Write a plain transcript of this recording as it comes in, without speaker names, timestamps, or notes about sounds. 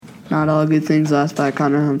Not All Good Things Last by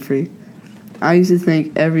ConnorH. I used to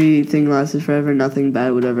think everything lasted forever, nothing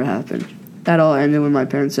bad would ever happen. That all ended when my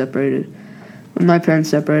parents separated. When my parents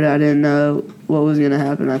separated, I didn't know what was going to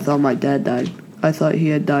happen. I thought my dad died. I thought he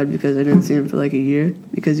had died because I didn't see him for like a year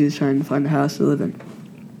because he was trying to find a house to live in.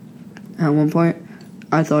 At one point,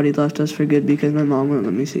 I thought he left us for good because my mom wouldn't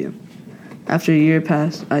let me see him. After a year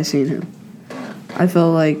passed, I seen him. I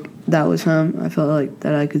felt like that was home. I felt like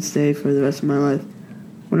that I could stay for the rest of my life.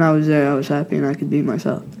 When I was there, I was happy and I could be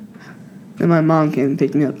myself. Then my mom came and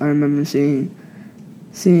picked me up. I remember seeing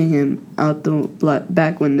him out the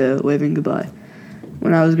back window waving goodbye.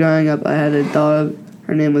 When I was growing up, I had a dog.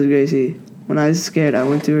 Her name was Gracie. When I was scared, I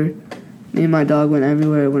went to her. Me and my dog went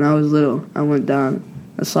everywhere. When I was little, I went down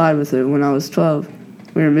a slide with her. When I was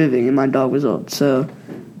 12, we were moving and my dog was old. So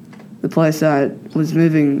the place that I was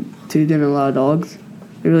moving to didn't allow dogs.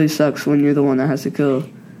 It really sucks when you're the one that has to kill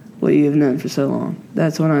what you've known for so long.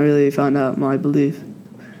 That's when I really found out my belief.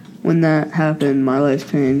 When that happened, my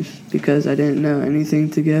life changed because I didn't know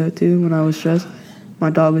anything to go to when I was stressed.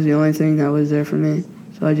 My dog was the only thing that was there for me,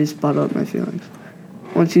 so I just bottled up my feelings.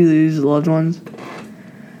 Once you lose loved ones,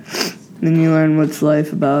 then you learn what's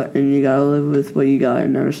life about, and you gotta live with what you got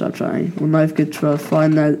and never stop trying. When life gets rough,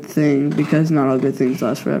 find that thing because not all good things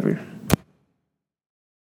last forever.